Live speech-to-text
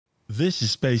This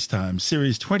is Spacetime,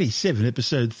 Series 27,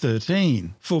 Episode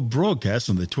 13, for broadcast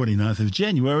on the 29th of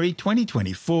January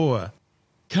 2024.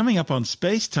 Coming up on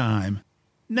Spacetime,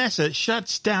 NASA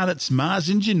shuts down its Mars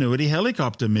Ingenuity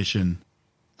helicopter mission.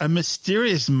 A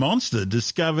mysterious monster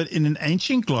discovered in an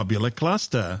ancient globular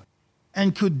cluster.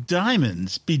 And could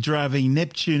diamonds be driving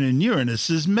Neptune and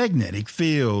Uranus's magnetic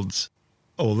fields?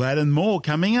 All that and more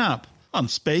coming up on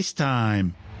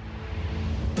Spacetime.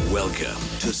 Welcome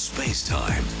to Space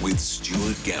Time with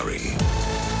Stuart Gary.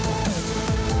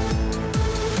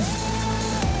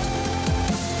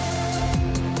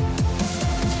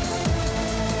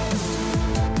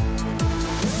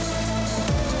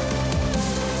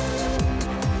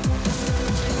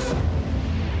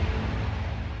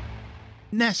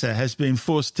 NASA has been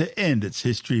forced to end its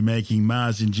history-making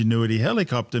Mars Ingenuity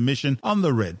helicopter mission on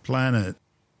the Red Planet.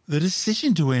 The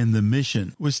decision to end the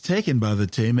mission was taken by the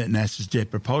team at NASA's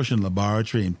Jet Propulsion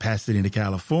Laboratory in Pasadena,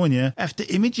 California, after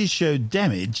images showed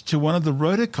damage to one of the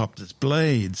rotorcopter's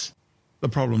blades. The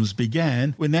problems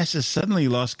began when NASA suddenly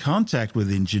lost contact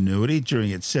with Ingenuity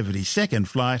during its 72nd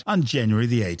flight on January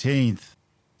the 18th.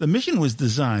 The mission was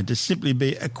designed to simply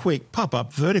be a quick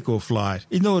pop-up vertical flight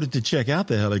in order to check out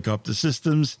the helicopter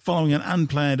systems following an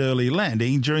unplanned early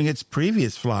landing during its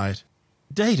previous flight.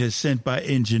 Data sent by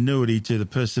Ingenuity to the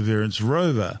Perseverance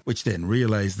rover, which then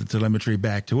relays the telemetry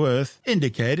back to Earth,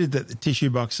 indicated that the tissue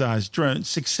box-sized drone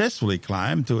successfully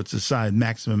climbed to its assigned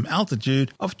maximum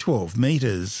altitude of 12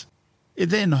 meters. It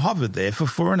then hovered there for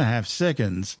 4.5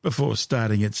 seconds before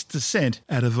starting its descent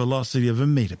at a velocity of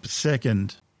 1 meter per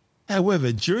second.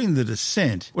 However, during the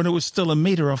descent, when it was still 1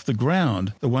 meter off the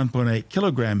ground, the 1.8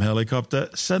 kilogram helicopter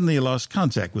suddenly lost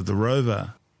contact with the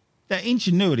rover. Now,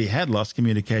 Ingenuity had lost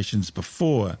communications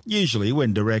before, usually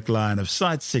when direct line of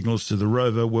sight signals to the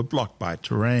rover were blocked by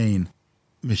terrain.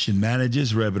 Mission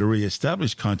managers were able to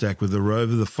re-establish contact with the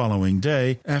rover the following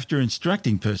day after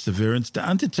instructing Perseverance to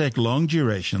undertake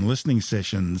long-duration listening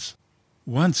sessions.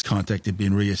 Once contact had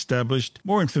been re-established,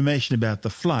 more information about the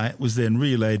flight was then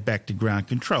relayed back to ground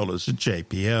controllers at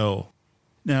JPL.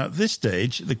 Now, at this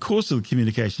stage, the cause of the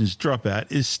communications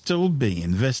dropout is still being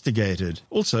investigated.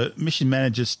 Also, mission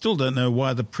managers still don't know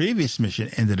why the previous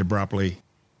mission ended abruptly.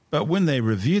 But when they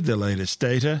reviewed the latest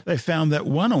data, they found that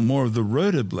one or more of the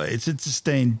rotor blades had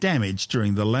sustained damage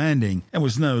during the landing and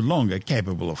was no longer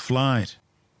capable of flight.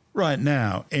 Right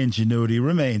now, Ingenuity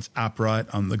remains upright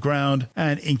on the ground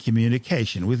and in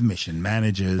communication with mission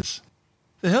managers.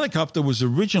 The helicopter was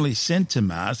originally sent to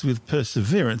Mars with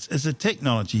Perseverance as a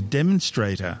technology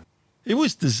demonstrator. It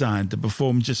was designed to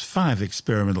perform just 5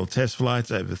 experimental test flights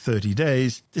over 30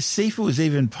 days to see if it was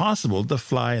even possible to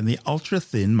fly in the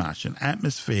ultra-thin Martian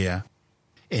atmosphere.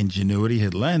 Ingenuity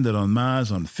had landed on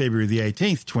Mars on February the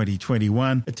 18th,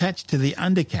 2021, attached to the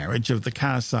undercarriage of the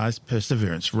car-sized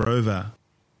Perseverance rover.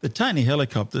 The tiny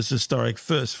helicopter's historic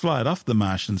first flight off the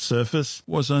Martian surface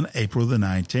was on April the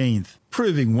 19th,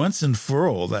 proving once and for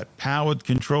all that powered,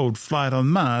 controlled flight on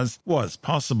Mars was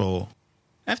possible.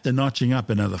 After notching up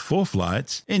another 4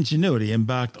 flights, Ingenuity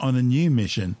embarked on a new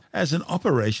mission as an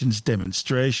operations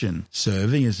demonstration,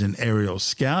 serving as an aerial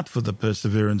scout for the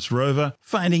Perseverance rover,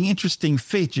 finding interesting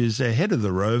features ahead of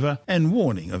the rover and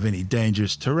warning of any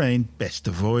dangerous terrain best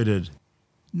avoided.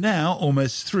 Now,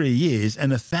 almost 3 years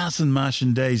and 1,000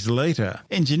 Martian days later,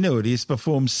 Ingenuity has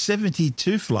performed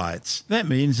 72 flights. That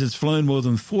means it's flown more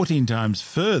than 14 times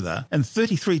further and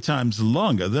 33 times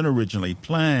longer than originally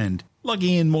planned,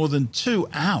 logging in more than 2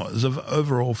 hours of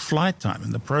overall flight time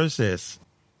in the process.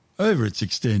 Over its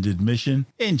extended mission,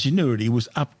 Ingenuity was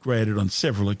upgraded on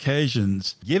several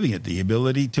occasions, giving it the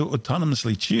ability to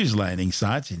autonomously choose landing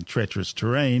sites in treacherous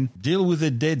terrain, deal with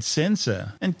a dead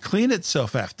sensor, and clean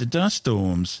itself after dust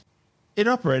storms. It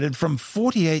operated from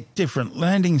 48 different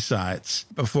landing sites,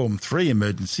 performed 3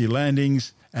 emergency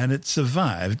landings, and it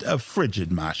survived a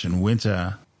frigid Martian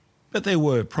winter. But there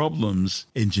were problems.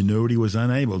 Ingenuity was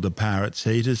unable to power its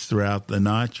heaters throughout the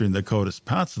night during the coldest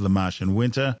parts of the Martian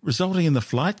winter, resulting in the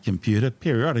flight computer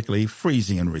periodically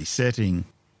freezing and resetting.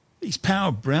 These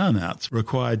power brownouts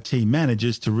required team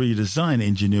managers to redesign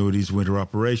Ingenuity's winter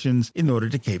operations in order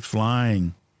to keep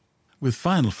flying. With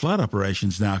final flight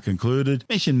operations now concluded,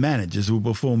 mission managers will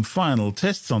perform final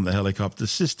tests on the helicopter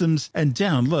systems and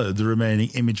download the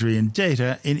remaining imagery and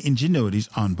data in Ingenuity's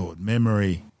onboard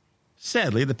memory.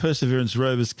 Sadly, the Perseverance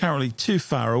rover is currently too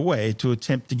far away to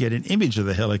attempt to get an image of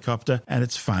the helicopter at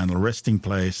its final resting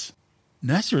place.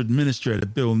 NASA Administrator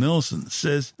Bill Nelson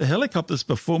says the helicopter's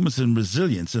performance and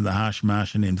resilience in the harsh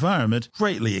Martian environment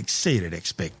greatly exceeded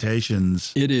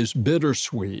expectations. It is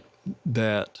bittersweet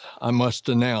that I must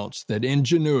announce that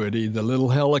Ingenuity, the little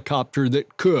helicopter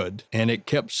that could, and it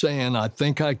kept saying, I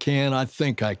think I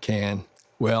can.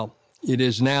 Well, it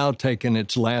has now taken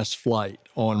its last flight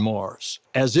on Mars.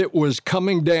 As it was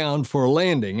coming down for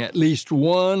landing, at least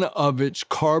one of its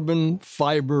carbon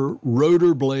fiber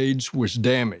rotor blades was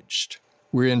damaged.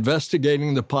 We're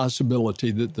investigating the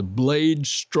possibility that the blade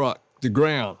struck the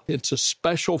ground. It's a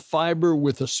special fiber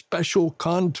with a special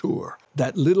contour.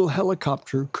 That little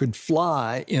helicopter could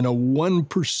fly in a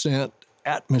 1%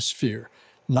 atmosphere,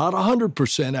 not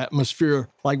 100% atmosphere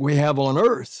like we have on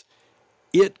Earth.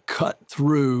 It cut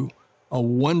through a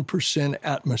 1%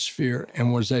 atmosphere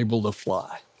and was able to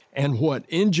fly. And what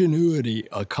Ingenuity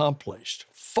accomplished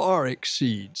far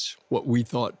exceeds what we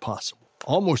thought possible.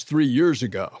 Almost 3 years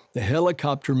ago, the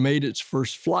helicopter made its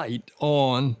first flight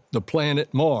on the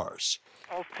planet Mars.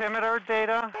 Altimeter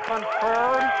data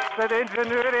confirms that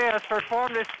Ingenuity has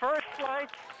performed its first flight.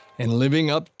 And living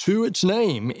up to its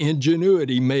name,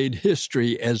 Ingenuity made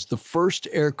history as the first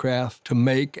aircraft to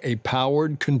make a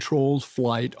powered, controlled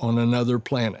flight on another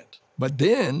planet. But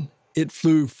then it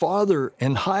flew farther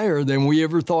and higher than we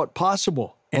ever thought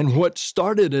possible. And what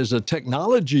started as a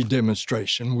technology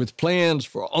demonstration with plans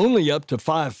for only up to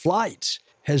 5 flights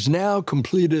has now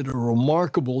completed a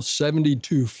remarkable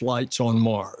 72 flights on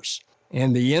Mars.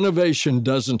 And the innovation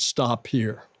doesn't stop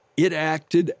here. It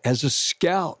acted as a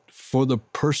scout for the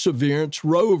Perseverance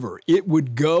rover. It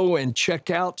would go and check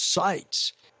out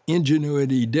sites.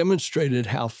 Ingenuity demonstrated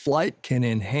how flight can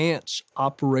enhance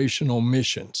operational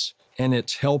missions, and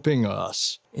it's helping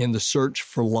us in the search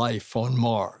for life on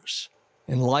Mars.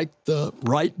 And like the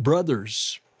Wright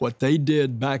brothers, what they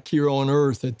did back here on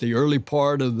Earth at the early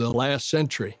part of the last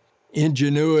century,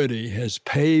 Ingenuity has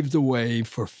paved the way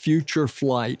for future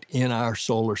flight in our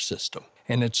solar system.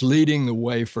 And it's leading the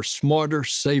way for smarter,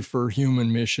 safer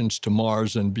human missions to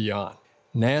Mars and beyond.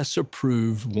 NASA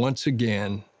proved once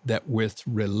again that with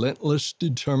relentless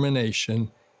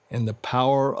determination and the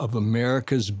power of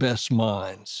America's best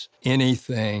minds,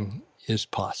 anything is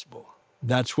possible.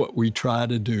 That's what we try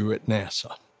to do at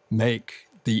NASA, make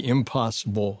the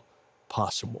impossible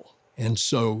possible. And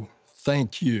so,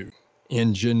 thank you,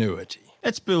 Ingenuity.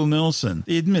 That's Bill Nelson,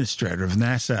 the administrator of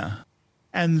NASA.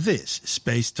 And this,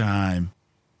 Space Time.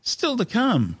 Still to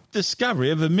come, discovery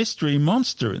of a mystery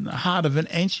monster in the heart of an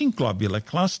ancient globular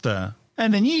cluster.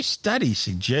 And a new study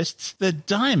suggests that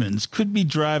diamonds could be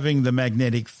driving the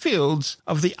magnetic fields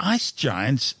of the ice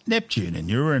giants Neptune and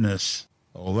Uranus.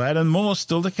 All that and more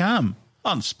still to come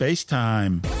on Space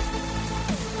Time.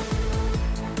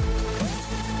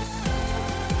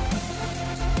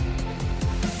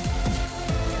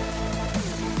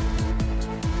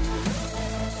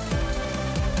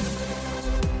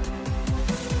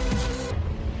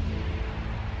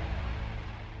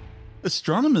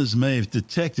 Astronomers may have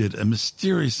detected a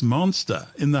mysterious monster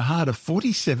in the heart of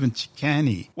 47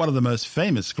 Tucani, one of the most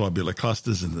famous globular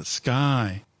clusters in the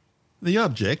sky. The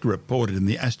object, reported in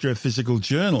the Astrophysical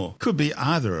Journal, could be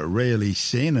either a rarely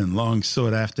seen and long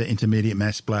sought-after intermediate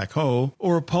mass black hole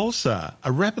or a pulsar,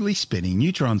 a rapidly spinning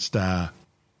neutron star.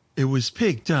 It was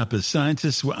picked up as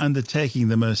scientists were undertaking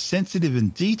the most sensitive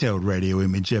and detailed radio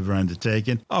image ever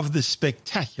undertaken of this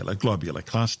spectacular globular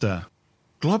cluster.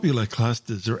 Globular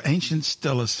clusters are ancient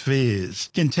stellar spheres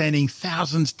containing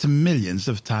thousands to millions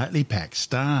of tightly packed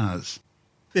stars.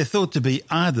 They're thought to be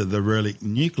either the relic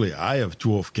nuclei of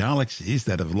dwarf galaxies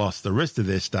that have lost the rest of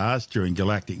their stars during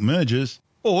galactic mergers,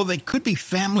 or they could be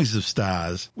families of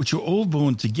stars which were all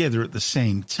born together at the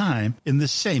same time in the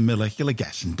same molecular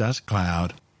gas and dust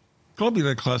cloud.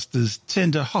 Globular clusters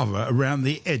tend to hover around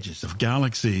the edges of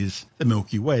galaxies. The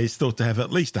Milky Way is thought to have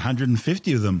at least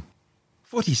 150 of them.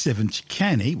 47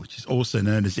 Tucani, which is also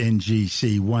known as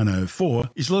NGC 104,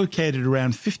 is located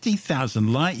around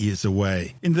 50,000 light-years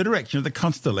away in the direction of the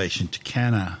constellation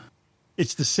Tucana.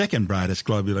 It's the second brightest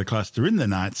globular cluster in the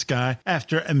night sky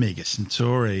after Omega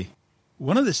Centauri.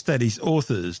 One of the study's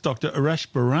authors, Dr. Arash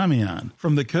Baramian,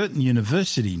 from the Curtin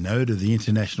University node of the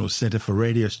International Center for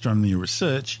Radio Astronomy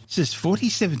Research, says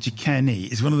 47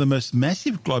 Tucani is one of the most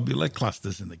massive globular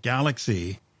clusters in the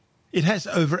galaxy. It has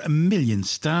over 1 million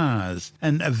stars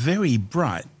and a very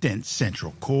bright, dense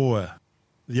central core.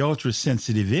 The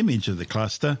ultra-sensitive image of the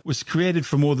cluster was created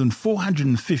from more than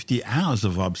 450 hours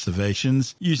of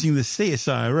observations using the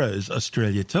CSIRO's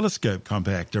Australia Telescope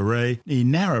Compact Array near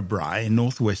Narrabri in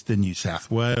northwestern New South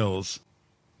Wales.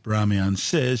 Brahmian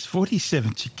says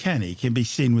 47 Tucani can be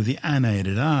seen with the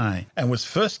unaided eye and was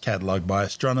first catalogued by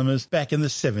astronomers back in the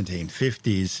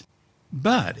 1750s.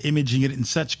 But imaging it in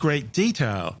such great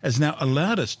detail has now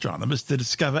allowed astronomers to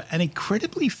discover an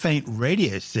incredibly faint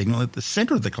radio signal at the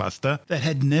centre of the cluster that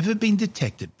had never been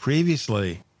detected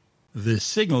previously. This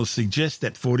signal suggests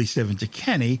that 47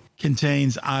 Tucani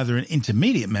contains either an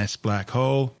intermediate mass black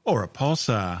hole or a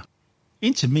pulsar.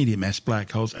 Intermediate mass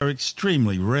black holes are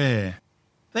extremely rare.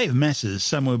 They have masses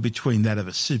somewhere between that of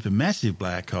a supermassive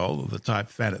black hole, of the type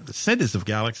found at the centres of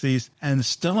galaxies, and the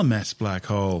stellar mass black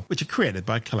hole, which are created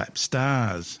by collapsed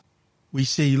stars. We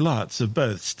see lots of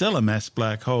both stellar mass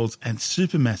black holes and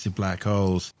supermassive black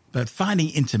holes, but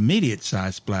finding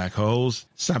intermediate-sized black holes,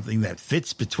 something that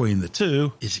fits between the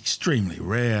two, is extremely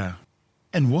rare.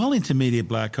 And while intermediate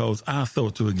black holes are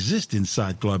thought to exist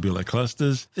inside globular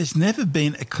clusters, there's never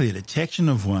been a clear detection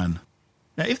of one.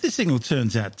 Now, if the signal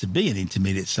turns out to be an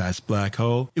intermediate-sized black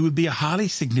hole, it would be a highly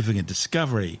significant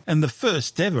discovery and the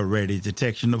first ever radio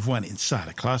detection of one inside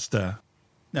a cluster.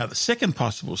 Now, the second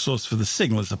possible source for the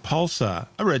signal is a pulsar,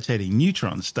 a rotating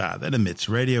neutron star that emits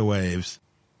radio waves.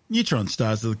 Neutron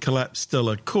stars are the collapsed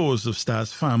stellar cores of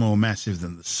stars far more massive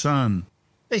than the Sun.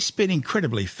 They spin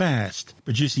incredibly fast,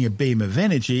 producing a beam of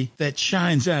energy that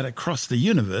shines out across the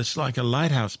universe like a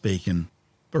lighthouse beacon.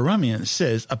 Baramian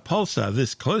says a pulsar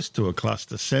this close to a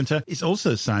cluster center is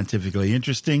also scientifically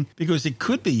interesting because it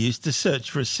could be used to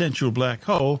search for a central black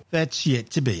hole that's yet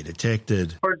to be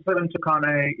detected. 47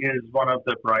 Tucanae is one of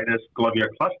the brightest globular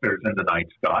clusters in the night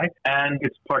sky, and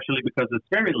it's partially because it's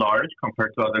very large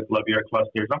compared to other globular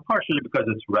clusters, and partially because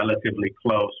it's relatively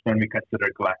close when we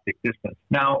consider galactic distance.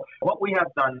 Now, what we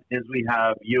have done is we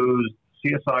have used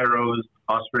CSIRO's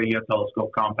Australia Telescope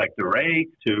Compact Array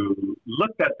to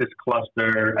look at this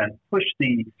cluster and push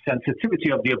the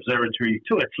sensitivity of the observatory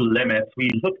to its limits.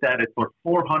 We looked at it for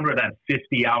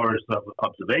 450 hours of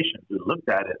observations. We looked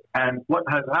at it. And what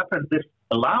has happened, this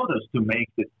allowed us to make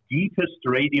the deepest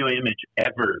radio image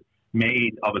ever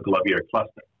made of a globular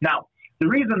cluster. Now, the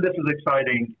reason this is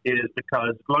exciting is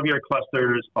because globular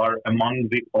clusters are among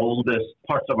the oldest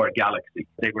parts of our galaxy.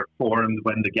 They were formed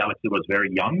when the galaxy was very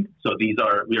young. So we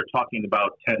are talking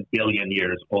about 10 billion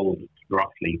years old,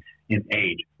 roughly, in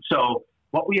age. So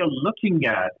what we are looking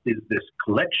at is this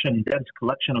dense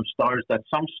collection of stars, that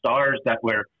some stars that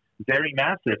were very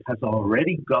massive have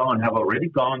already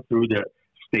gone through the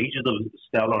stages of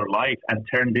stellar life and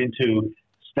turned into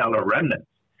stellar remnants.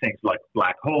 Things like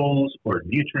black holes or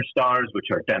neutron stars,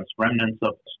 which are dense remnants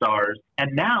of stars.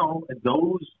 And now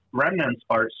those remnants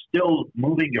are still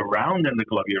moving around in the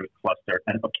globular cluster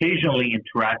and occasionally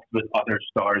interact with other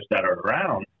stars that are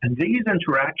around. And these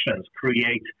interactions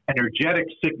create energetic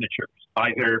signatures,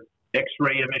 either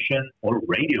X-ray emission or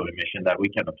radio emission that we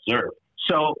can observe.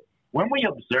 So when we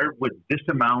observe with this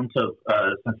amount of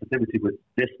sensitivity, with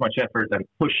this much effort, and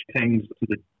push things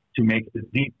to make the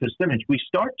deepest image, we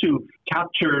start to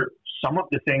capture some of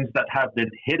the things that have been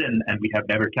hidden and we have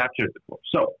never captured before.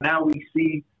 So now we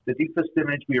see the deepest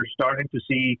image. We are starting to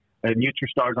see neutron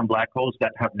stars and black holes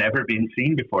that have never been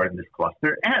seen before in this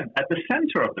cluster. And at the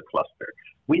center of the cluster,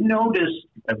 we notice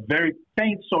a very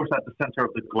faint source at the center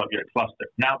of the globular cluster.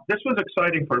 Now, this was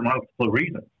exciting for multiple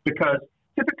reasons, because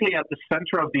typically at the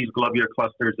center of these globular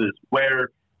clusters is where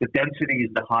the density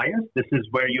is the highest. This is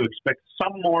where you expect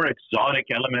some more exotic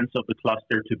elements of the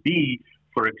cluster to be.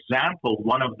 For example,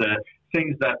 one of the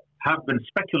things that have been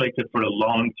speculated for a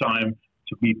long time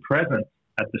to be present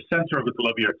at the center of the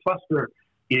globular cluster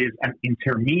is an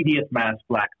intermediate mass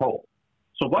black hole.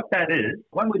 So what that is,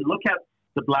 when we look at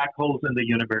the black holes in the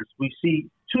universe, we see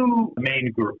two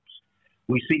main groups.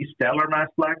 We see stellar mass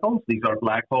black holes. These are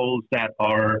black holes that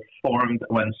are formed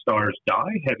when stars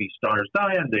die, heavy stars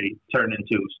die, and they turn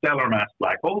into stellar mass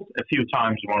black holes, a few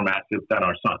times more massive than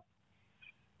our sun.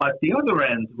 At the other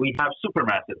end, we have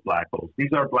supermassive black holes. These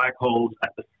are black holes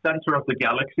at the center of the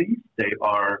galaxy. They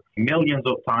are millions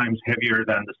of times heavier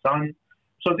than the sun.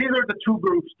 So these are the two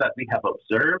groups that we have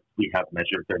observed. We have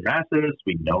measured their masses.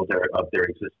 We know of their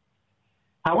existence.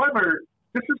 However,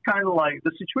 this is kind of like,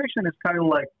 the situation is kind of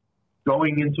like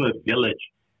going into a village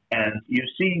and you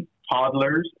see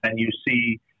toddlers and you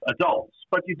see adults,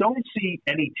 but you don't see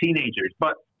any teenagers.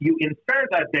 But you infer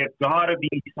that there's got to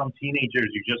be some teenagers,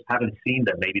 you just haven't seen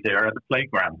them. Maybe they are at the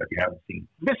playground, but you haven't seen.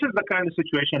 This is the kind of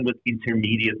situation with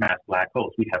intermediate mass black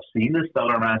holes. We have seen the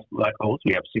stellar mass black holes.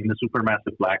 We have seen the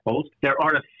supermassive black holes. There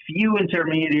are a few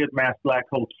intermediate mass black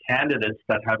hole candidates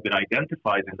that have been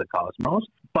identified in the cosmos.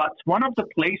 But one of the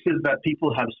places that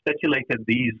people have speculated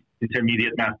these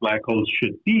intermediate mass black holes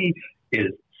should be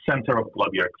is center of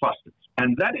globular clusters.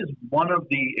 And that is one of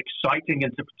the exciting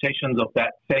interpretations of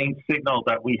that faint signal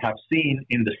that we have seen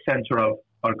in the center of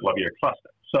our globular cluster.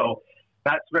 So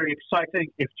that's very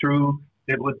exciting. If true,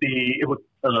 it would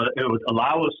it would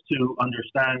allow us to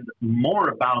understand more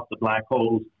about the black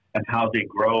holes and how they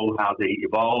grow, how they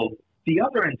evolve. The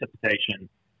other interpretation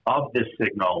of this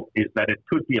signal is that it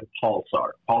could be a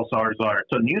pulsar.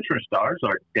 So neutron stars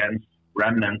are dense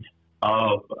remnants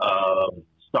of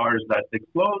stars that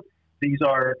explode. These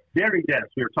are very dense.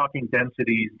 We're talking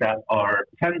densities that are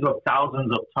tens of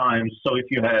thousands of times. So if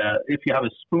you have a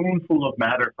spoonful of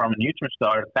matter from a neutron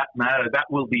star, that matter that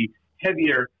will be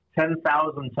heavier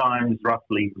 10,000 times,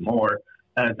 roughly more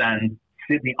than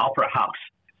Sydney Opera House.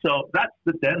 So that's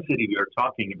the density we are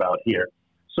talking about here.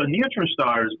 So neutron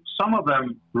stars, some of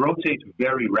them rotate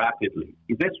very rapidly.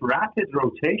 This rapid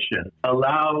rotation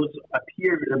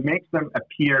makes them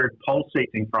appear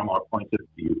pulsating from our point of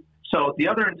view. So the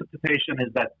other interpretation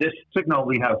is that this signal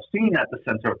we have seen at the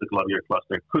center of the globular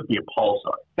cluster could be a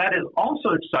pulsar. That is also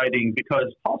exciting because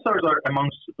pulsars are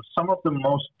amongst some of the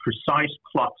most precise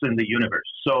clocks in the universe.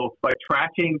 So by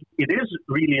tracking, it is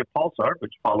really a pulsar,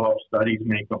 which follow-up studies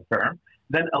may confirm,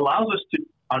 then allows us to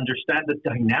understand the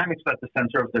dynamics at the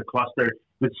center of the cluster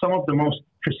with some of the most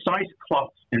precise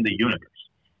clocks in the universe.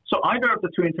 So either of the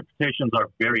two interpretations are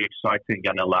very exciting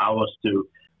and allow us to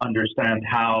understand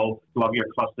how globular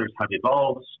clusters have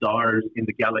evolved, stars in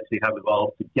the galaxy have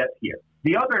evolved to get here.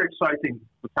 The other exciting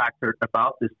factor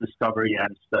about this discovery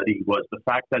and study was the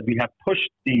fact that we have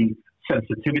pushed the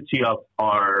sensitivity of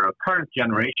our current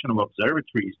generation of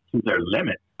observatories to their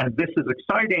limit. And this is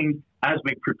exciting as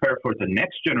we prepare for the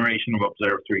next generation of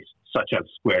observatories, such as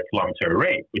Square Kilometre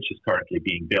Array, which is currently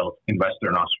being built in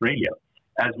Western Australia.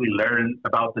 As we learn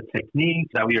about the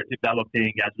techniques that we are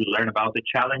developing, as we learn about the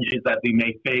challenges that we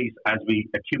may face as we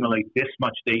accumulate this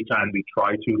much data and we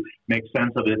try to make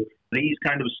sense of it, these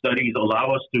kind of studies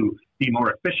allow us to be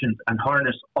more efficient and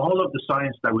harness all of the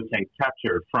science that we can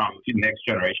capture from the next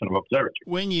generation of observatories.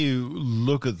 When you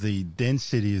look at the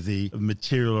density of the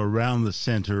material around the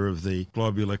center of the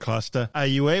globular cluster, are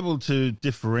you able to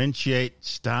differentiate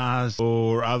stars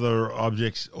or other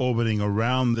objects orbiting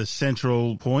around the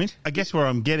central point? I guess where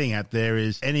I'm getting at there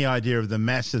is any idea of the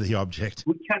mass of the object.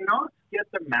 We cannot get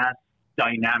the mass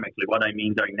dynamically. What I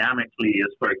mean dynamically is,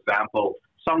 for example,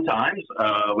 sometimes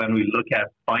when we look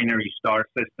at binary star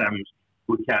systems,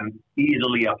 we can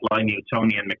easily apply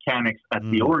Newtonian mechanics at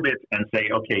the orbit and say,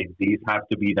 okay, these have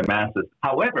to be the masses.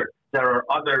 However, there are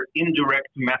other indirect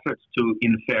methods to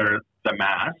infer the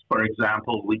mass. For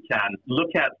example, we can look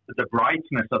at the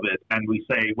brightness of it and we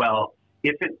say, well,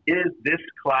 if it is this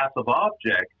class of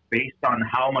object, based on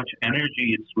how much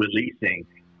energy it's releasing,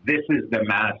 this is the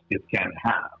mass it can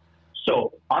have.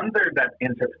 So under that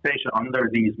interpretation, under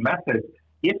these methods,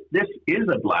 if this is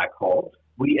a black hole,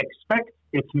 we expect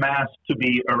its mass to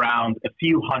be around a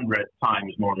few hundred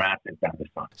times more massive than the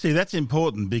sun. See, that's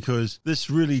important because this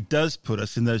really does put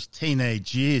us in those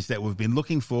teenage years that we've been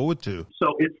looking forward to.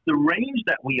 So it's the range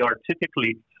that we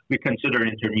consider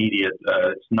intermediate.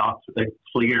 It's not a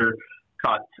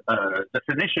clear-cut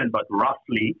definition, but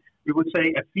roughly we would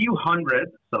say a few hundred,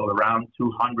 so around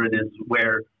 200 is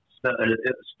where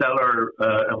stellar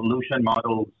evolution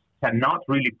models cannot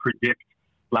really predict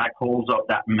black holes of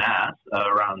that mass,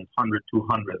 around 100,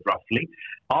 200 roughly,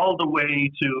 all the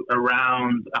way to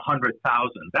around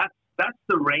 100,000. That's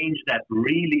the range that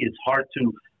really is hard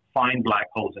to find black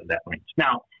holes in that range.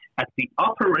 Now, at the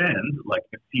upper end, like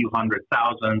a few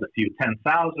 100,000, a few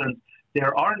 10,000,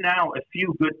 there are now a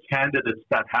few good candidates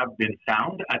that have been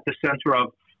found at the center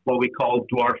of what we call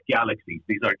dwarf galaxies.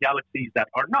 These are galaxies that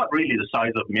are not really the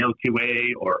size of Milky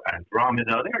Way or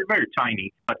Andromeda. They're very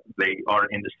tiny, but they are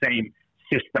in the same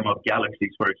system of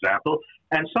galaxies, for example.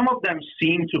 And some of them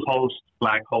seem to host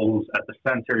black holes at the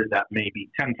center that may be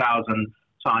 10,000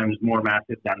 times more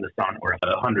massive than the sun or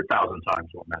 100,000 times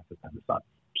more massive than the sun.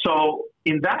 So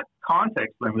in that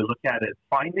context, when we look at it,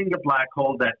 finding a black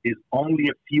hole that is only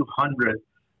a few hundred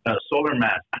solar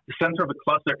mass at the center of a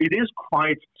cluster, it is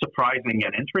quite surprising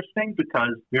and interesting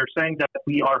because we're saying that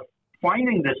we are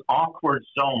finding this awkward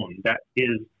zone that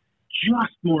is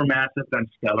just more massive than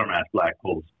stellar mass black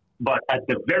holes, but at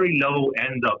the very low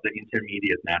end of the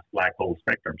intermediate mass black hole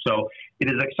spectrum. So it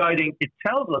is exciting. It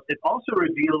tells us, it also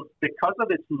reveals, because of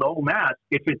its low mass,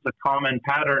 if it's a common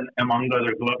pattern among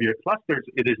other globular clusters,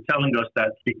 it is telling us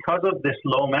that because of this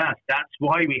low mass, that's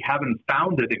why we haven't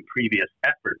found it in previous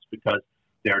efforts, because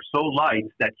they're so light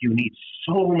that you need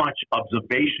so much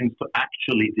observations to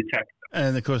actually detect them.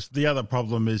 And, of course, the other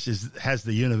problem is has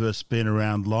the universe been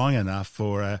around long enough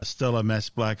for a stellar mass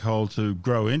black hole to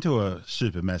grow into a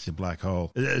supermassive black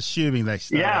hole, assuming they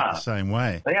start out the same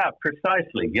way? Yeah,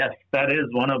 precisely. Yes, that is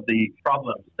one of the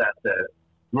problems that the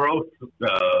growth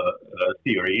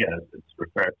theory, as it's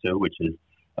referred to, which is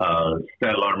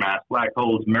stellar mass black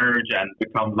holes merge and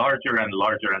become larger and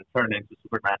larger and turn into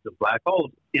supermassive black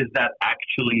holes. Is that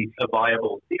actually a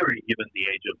viable theory given the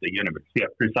age of the universe? Yeah,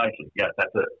 precisely. Yes,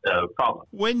 that's a problem.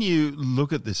 When you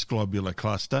look at this globular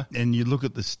cluster and you look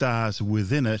at the stars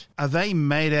within it, are they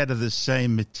made out of the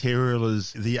same material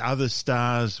as the other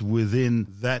stars within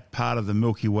that part of the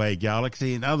Milky Way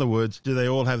galaxy? In other words, do they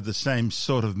all have the same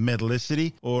sort of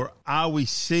metallicity, or are we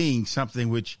seeing something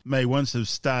which may once have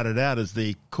started out as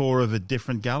the core of a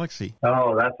different galaxy?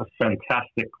 Oh, that's a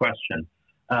fantastic question.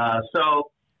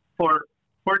 So for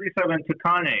 47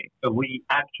 Tucanae,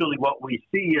 what we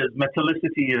see is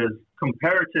metallicity is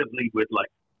comparatively with, like,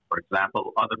 for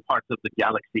example, other parts of the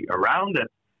galaxy around it,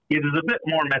 it is a bit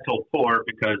more metal poor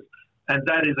and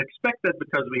that is expected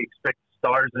because we expect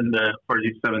stars in the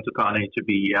 47 Tucanae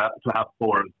to have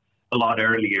formed a lot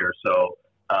earlier. So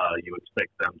you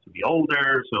expect them to be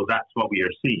older. So that's what we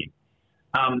are seeing.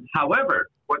 However,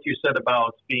 what you said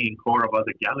about being core of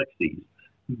other galaxies,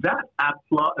 that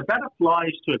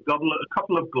applies to a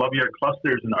couple of globular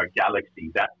clusters in our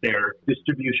galaxy, that their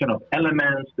distribution of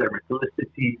elements, their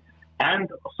metallicity, and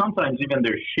sometimes even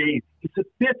their shape is a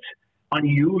bit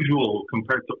unusual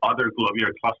compared to other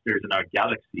globular clusters in our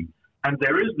galaxy. And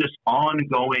there is this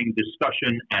ongoing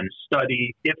discussion and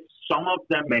study if some of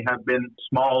them may have been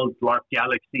small dwarf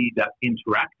galaxies that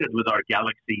interacted with our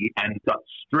galaxy and got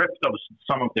stripped of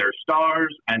some of their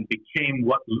stars and became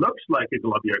what looks like a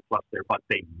globular cluster, but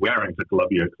they weren't a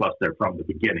globular cluster from the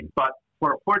beginning. But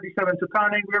for 47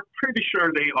 Tucanae, we're pretty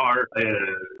sure they are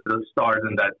the stars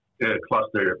in that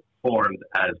cluster formed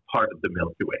as part of the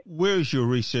Milky Way. Where is your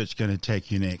research going to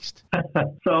take you next?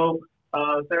 So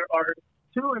there are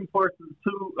two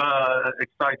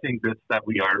exciting bits that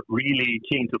we are really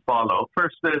keen to follow.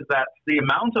 First is that the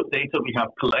amount of data we have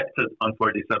collected on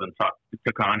 47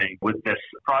 Tucanae with this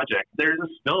project, there's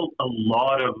still a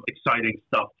lot of exciting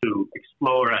stuff to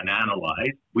explore and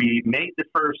analyze. We made the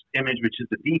first image, which is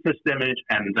the deepest image,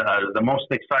 and the most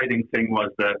exciting thing was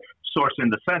the source in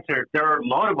the center. There are a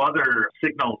lot of other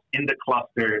signals in the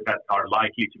cluster that are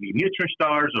likely to be neutron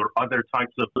stars or other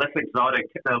types of less exotic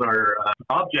stellar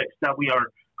objects that we are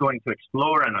going to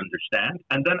explore and understand.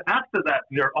 And then after that,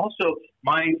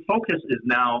 my focus is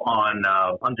now on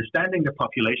understanding the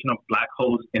population of black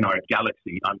holes in our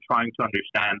galaxy. I'm trying to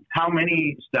understand how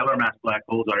many stellar mass black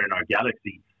holes are in our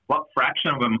galaxy. What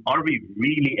fraction of them are we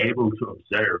really able to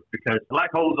observe? Because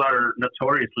black holes are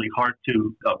notoriously hard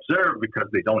to observe because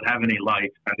they don't have any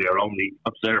light and they are only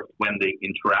observed when they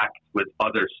interact with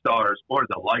other stars or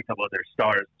the light of other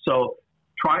stars. So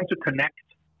trying to connect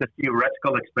the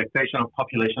theoretical expectation of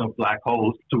population of black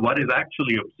holes to what is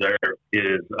actually observed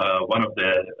is one of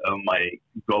my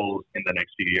goals in the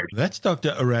next few years. That's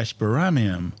Dr. Arash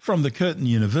Baramian from the Curtin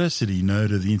University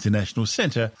node of the International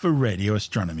Center for Radio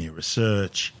Astronomy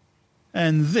Research.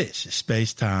 And this is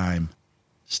Space Time.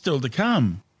 Still to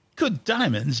come, could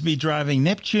diamonds be driving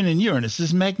Neptune and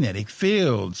Uranus's magnetic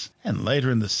fields? And later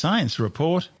in the science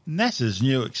report, NASA's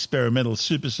new experimental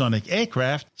supersonic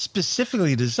aircraft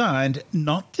specifically designed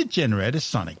not to generate a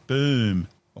sonic boom.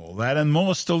 All that and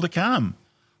more still to come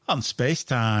on Space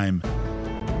Time.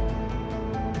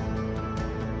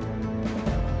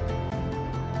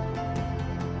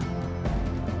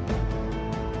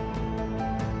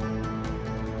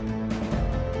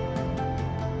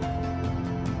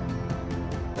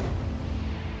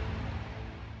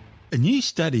 A new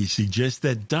study suggests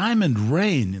that diamond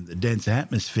rain in the dense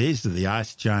atmospheres of the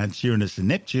ice giants Uranus and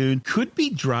Neptune could be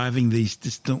driving these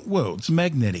distant worlds'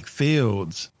 magnetic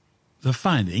fields. The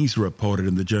findings, reported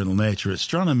in the journal Nature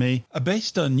Astronomy, are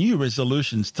based on new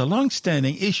resolutions to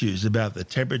long-standing issues about the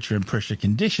temperature and pressure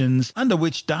conditions under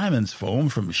which diamonds form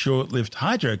from short-lived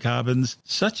hydrocarbons,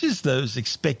 such as those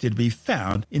expected to be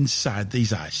found inside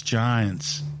these ice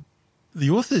giants. The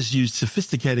authors used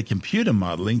sophisticated computer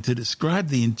modelling to describe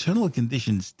the internal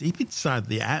conditions deep inside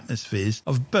the atmospheres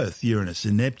of both Uranus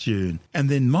and Neptune, and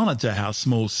then monitor how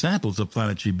small samples of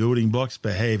planetary building blocks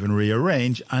behave and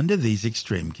rearrange under these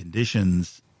extreme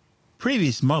conditions.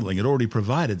 Previous modelling had already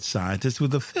provided scientists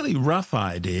with a fairly rough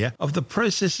idea of the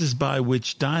processes by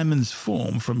which diamonds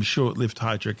form from short-lived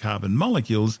hydrocarbon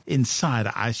molecules inside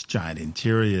ice giant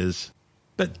interiors.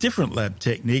 But different lab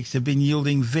techniques have been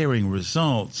yielding varying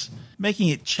results, making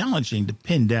it challenging to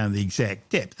pin down the exact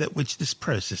depth at which this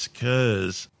process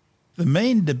occurs. The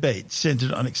main debate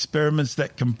centered on experiments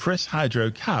that compress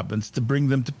hydrocarbons to bring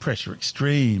them to pressure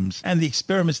extremes, and the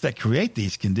experiments that create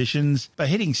these conditions by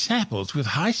hitting samples with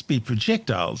high-speed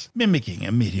projectiles mimicking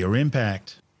a meteor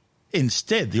impact.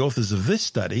 Instead, the authors of this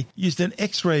study used an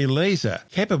X-ray laser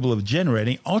capable of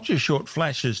generating ultra-short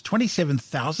flashes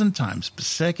 27,000 times per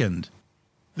second.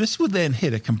 This would then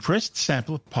hit a compressed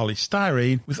sample of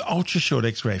polystyrene with ultra-short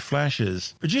X-ray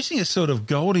flashes, producing a sort of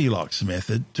Goldilocks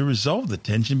method to resolve the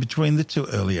tension between the two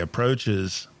earlier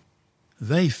approaches.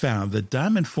 They found that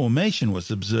diamond formation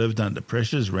was observed under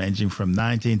pressures ranging from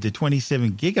 19 to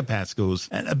 27 gigapascals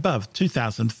and above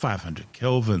 2,500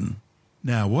 Kelvin.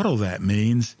 Now, what all that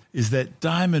means is that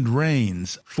diamond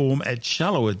rains form at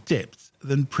shallower depths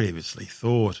than previously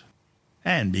thought.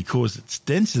 And because it's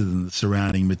denser than the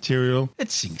surrounding material,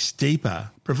 it sinks deeper,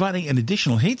 providing an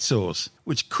additional heat source,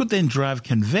 which could then drive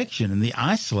convection in the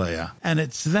ice layer, and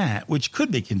it's that which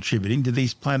could be contributing to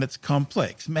these planets'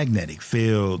 complex magnetic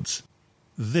fields.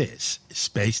 This is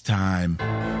Space-Time.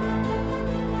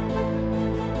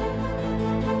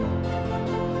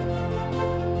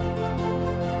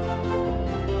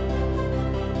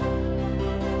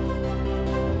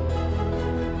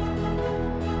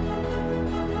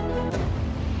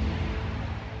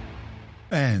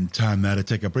 And time now to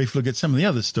take a brief look at some of the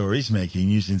other stories making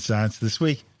news in science this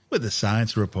week with the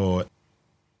Science Report.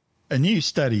 A new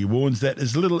study warns that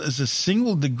as little as a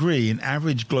single degree in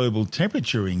average global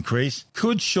temperature increase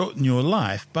could shorten your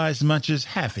life by as much as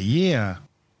half a year.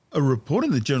 A report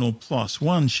in the journal PLOS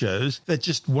One shows that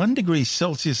just 1 degree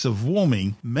Celsius of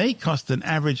warming may cost an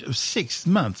average of 6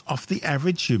 months off the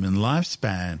average human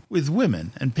lifespan, with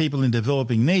women and people in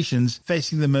developing nations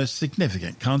facing the most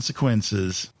significant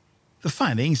consequences. The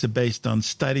findings are based on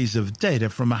studies of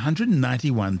data from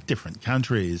 191 different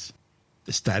countries.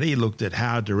 The study looked at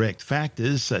how direct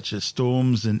factors such as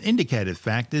storms and indicated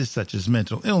factors such as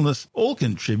mental illness all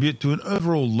contribute to an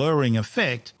overall lowering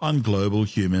effect on global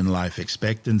human life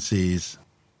expectancies.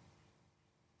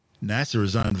 NASA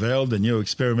has unveiled a new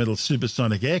experimental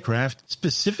supersonic aircraft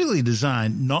specifically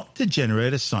designed not to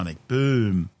generate a sonic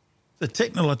boom. The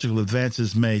technological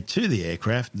advances made to the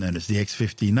aircraft, known as the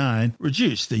X-59,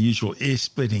 reduce the usual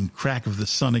ear-splitting crack of the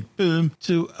sonic boom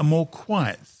to a more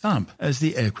quiet thump as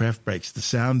the aircraft breaks the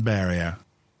sound barrier.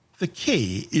 The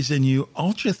key is a new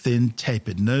ultra-thin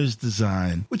tapered nose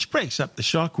design, which breaks up the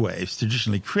shock waves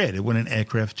traditionally created when an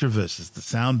aircraft traverses the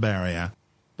sound barrier.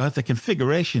 But the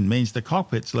configuration means the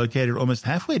cockpit's located almost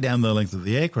halfway down the length of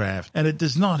the aircraft, and it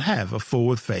does not have a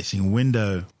forward-facing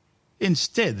window.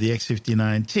 Instead, the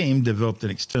X-59 team developed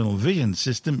an external vision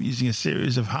system using a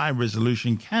series of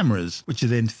high-resolution cameras, which are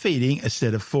then feeding a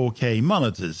set of 4K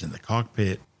monitors in the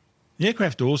cockpit. The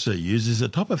aircraft also uses a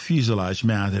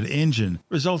top-of-fuselage-mounted engine,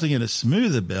 resulting in a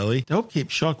smoother belly to help keep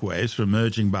shockwaves from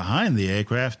merging behind the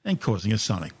aircraft and causing a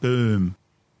sonic boom.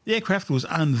 The aircraft was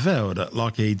unveiled at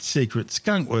Lockheed's secret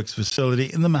Skunk Works facility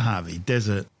in the Mojave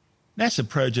Desert. NASA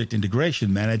Project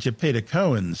Integration Manager Peter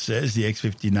Cohen says the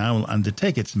X-59 will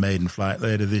undertake its maiden flight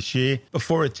later this year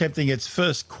before attempting its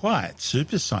first quiet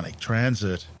supersonic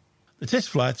transit. The test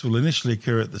flights will initially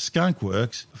occur at the Skunk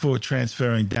Works before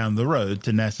transferring down the road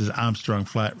to NASA's Armstrong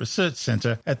Flight Research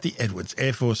Center at the Edwards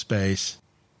Air Force Base.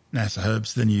 NASA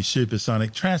hopes the new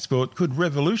supersonic transport could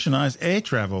revolutionize air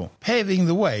travel, paving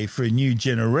the way for a new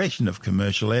generation of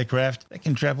commercial aircraft that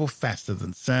can travel faster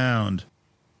than sound.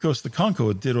 Of course, the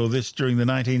Concorde did all this during the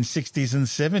 1960s and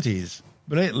 70s,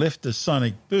 but it left a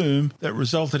sonic boom that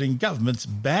resulted in governments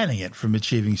banning it from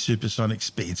achieving supersonic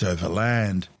speeds over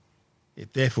land.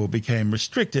 It therefore became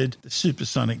restricted to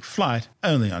supersonic flight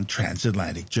only on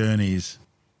transatlantic journeys.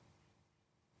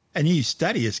 A new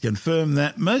study has confirmed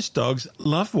that most dogs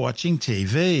love watching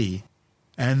TV.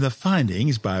 And the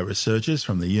findings by researchers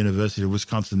from the University of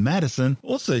Wisconsin-Madison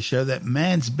also show that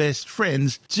man's best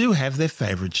friends do have their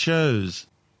favorite shows.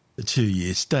 The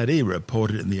 2-year study,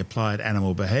 reported in the Applied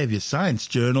Animal Behavior Science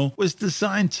Journal, was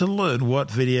designed to learn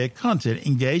what video content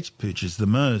engaged pooches the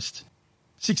most.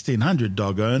 1,600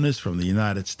 dog owners from the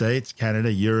United States,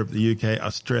 Canada, Europe, the UK,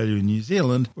 Australia and New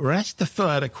Zealand were asked to fill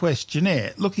out a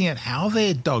questionnaire looking at how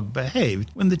their dog behaved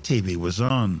when the TV was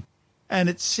on. And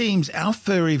it seems our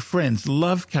furry friends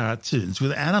love cartoons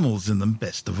with animals in them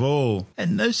best of all,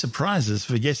 and no surprises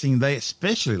for guessing they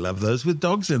especially love those with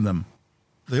dogs in them.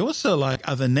 They also like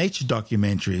other nature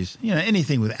documentaries,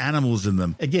 anything with animals in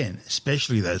them, again,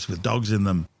 especially those with dogs in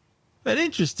them. But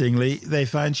interestingly, they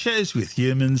find shows with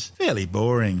humans fairly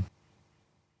boring.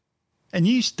 A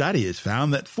new study has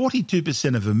found that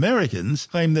 42% of Americans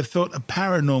claim they've felt a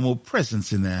paranormal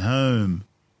presence in their home.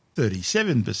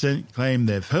 37% claim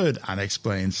they've heard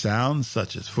unexplained sounds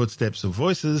such as footsteps or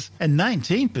voices, and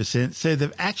 19% say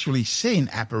they've actually seen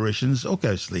apparitions or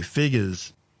ghostly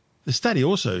figures. The study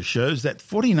also shows that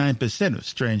 49% of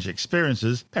strange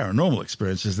experiences, paranormal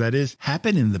experiences that is,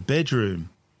 happen in the bedroom.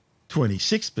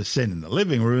 26% in the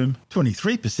living room,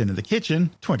 23% in the kitchen,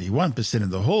 21% in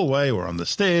the hallway or on the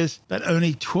stairs, but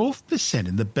only 12%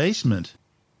 in the basement.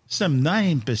 Some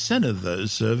 9% of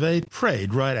those surveyed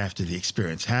prayed right after the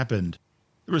experience happened.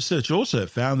 The research also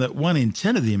found that 1 in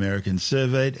 10 of the Americans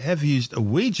surveyed have used a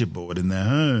Ouija board in their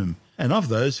home, and of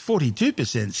those,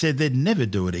 42% said they'd never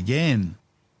do it again.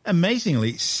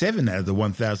 Amazingly, 7 out of the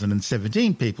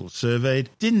 1,017 people surveyed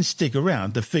didn't stick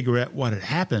around to figure out what had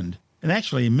happened, and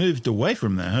actually moved away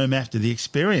from their home after the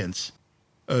experience.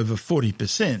 Over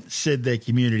 40% said their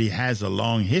community has a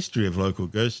long history of local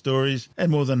ghost stories,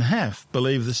 and more than half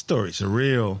believe the stories are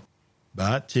real.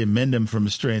 But Tim Mendham from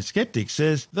Australian Skeptics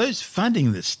says those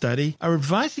funding this study are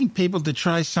advising people to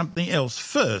try something else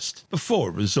first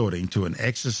before resorting to an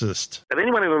exorcist. But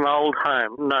anyone in an old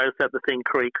home knows that the thing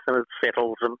creaks and it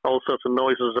settles and all sorts of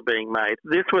noises are being made.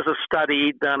 This was a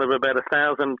study done of about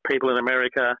 1,000 people in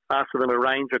America, asking them a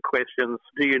range of questions.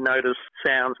 Do you notice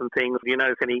sounds and things? Do you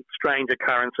notice any strange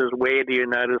occurrences? Where do you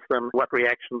notice them? What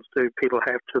reactions do people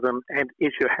have to them? And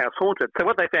is your house haunted? So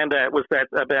what they found out was that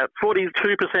about 42%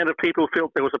 of people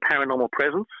felt there was a paranormal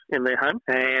presence in their home,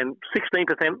 and 16%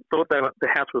 thought that the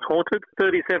house was haunted.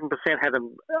 37% had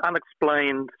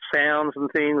unexplained sounds and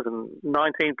things, and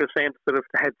 19% sort of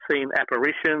had seen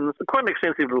apparitions. Quite an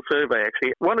extensive little survey,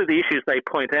 actually. One of the issues they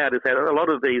point out is that a lot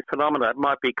of these phenomena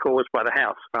might be caused by the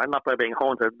house, right? Not by being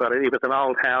haunted, but if it's an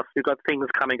old house, you've got things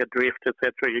coming adrift,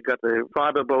 etc. You've got the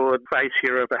fiberboard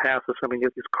fascia of the house or something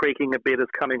is creaking a bit, it's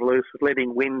coming loose, it's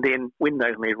letting wind in,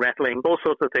 windows need rattling, all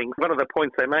sorts of things. One of the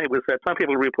points they made was that some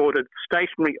people reported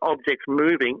stationary objects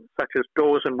moving, such as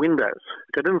doors and windows.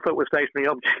 They didn't thought were stationary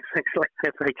objects, actually,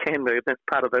 that they can move. That's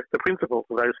part of the principle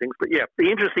of those things. But yeah, the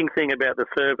interesting thing about the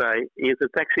survey is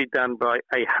it's actually done by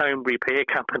a home repair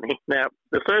company. Now,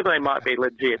 the survey might be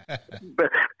legit,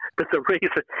 but the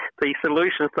reason, the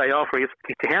solutions they offer is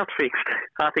get your house fixed.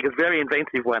 I think it's a very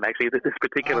inventive one, actually, this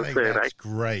particular survey. That's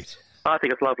great. I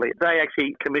think it's lovely. They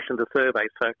actually commissioned a survey,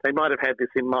 so they might have had this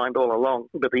in mind all along.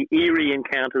 But the eerie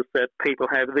encounters that people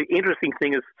have, the interesting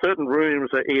thing is certain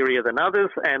rooms are eerier than others,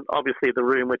 and obviously the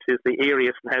room which is the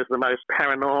eeriest and has the most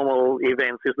paranormal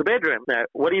events is the bedroom. Now,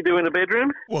 what do you do in a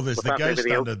bedroom? Well, there's the ghost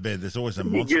under the bed. There's always a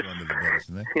monster under the bed,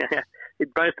 isn't there?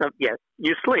 Yeah,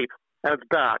 you sleep. And it's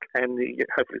dark, and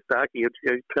hopefully it's dark, you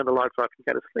turn the lights off and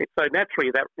go to sleep. So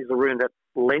naturally that is a room that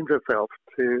lends itself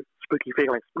to spooky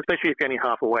feelings, especially if you're only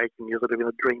half awake and you're sort of in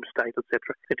a dream state,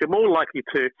 etc. And you're more likely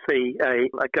to see a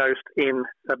ghost in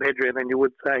a bedroom than you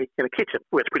would, say, in a kitchen,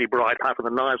 where it's pretty bright, apart from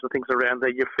the knives and things around there,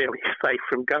 you're fairly safe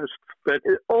from ghosts. But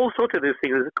all sorts of these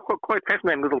things, it's quite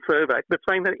fascinating little survey, but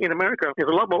saying that in America there's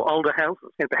a lot more older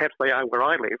houses, and perhaps they are where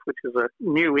I live, which is a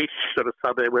newish sort of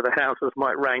suburb where the houses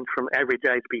might range from average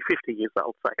age to be 50 years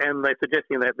old, say. And they're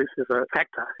suggesting that this is a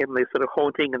factor in the sort of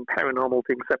haunting and paranormal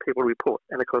things that people report.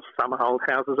 And of course, some old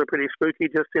houses are pretty spooky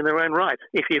just in their own right.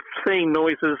 If you're seeing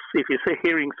noises, if you're seeing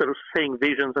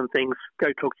visions and things, go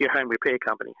talk to your home repair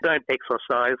company. Don't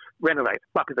exorcise, renovate.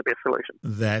 Might be the best solution.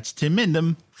 That's Tim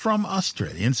Mendham from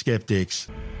Australian Skeptics.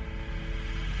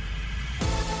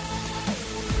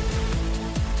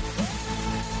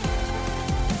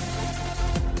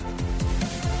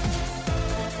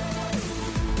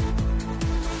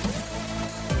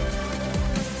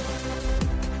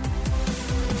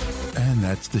 And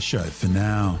that's the show for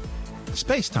now.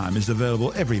 Spacetime is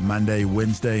available every Monday,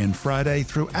 Wednesday and Friday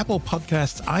through Apple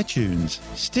Podcasts, iTunes,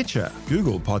 Stitcher,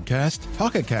 Google Podcast,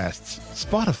 Pocket Casts,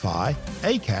 Spotify,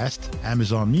 Acast,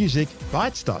 Amazon Music,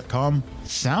 Bytes.com,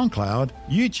 SoundCloud,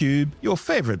 YouTube, your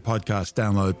favourite podcast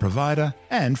download provider,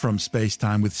 and from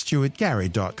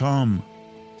spacetimewithstuartgary.com.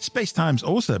 Spacetime's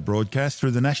also broadcast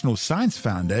through the National Science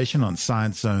Foundation on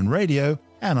Science Zone Radio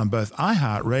and on both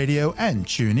iHeartRadio and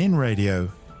TuneIn Radio.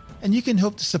 And you can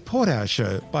help to support our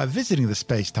show by visiting the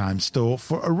Spacetime store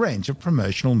for a range of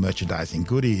promotional merchandising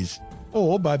goodies,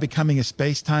 or by becoming a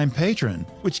Spacetime patron,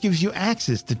 which gives you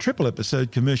access to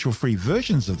triple-episode commercial-free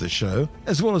versions of the show,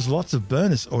 as well as lots of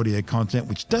bonus audio content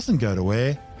which doesn't go to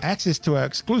air, access to our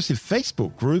exclusive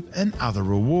Facebook group, and other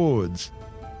rewards.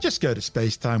 Just go to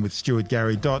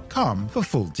spacetimewithstuartgary.com for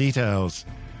full details.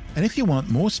 And if you want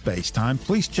more space time,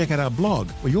 please check out our blog,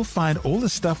 where you'll find all the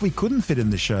stuff we couldn't fit in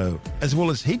the show, as well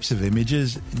as heaps of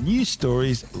images, news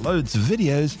stories, loads of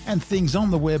videos, and things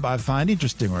on the web I find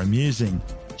interesting or amusing.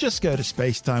 Just go to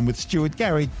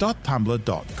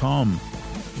spacetimewithstuartgary.tumblr.com.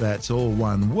 That's all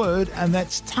one word, and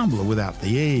that's Tumblr without the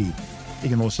E. You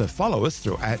can also follow us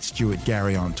through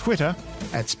 @StuartGary on Twitter,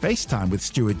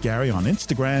 @SpaceTimeWithStuartGary on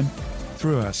Instagram,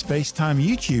 through our Spacetime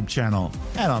YouTube channel,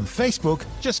 and on Facebook,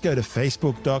 just go to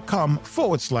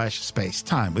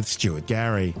facebook.com/Spacetime with Stuart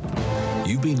Gary.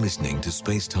 You've been listening to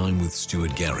Spacetime with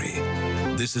Stuart Gary.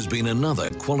 This has been another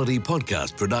quality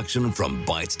podcast production from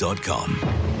Bytes.com.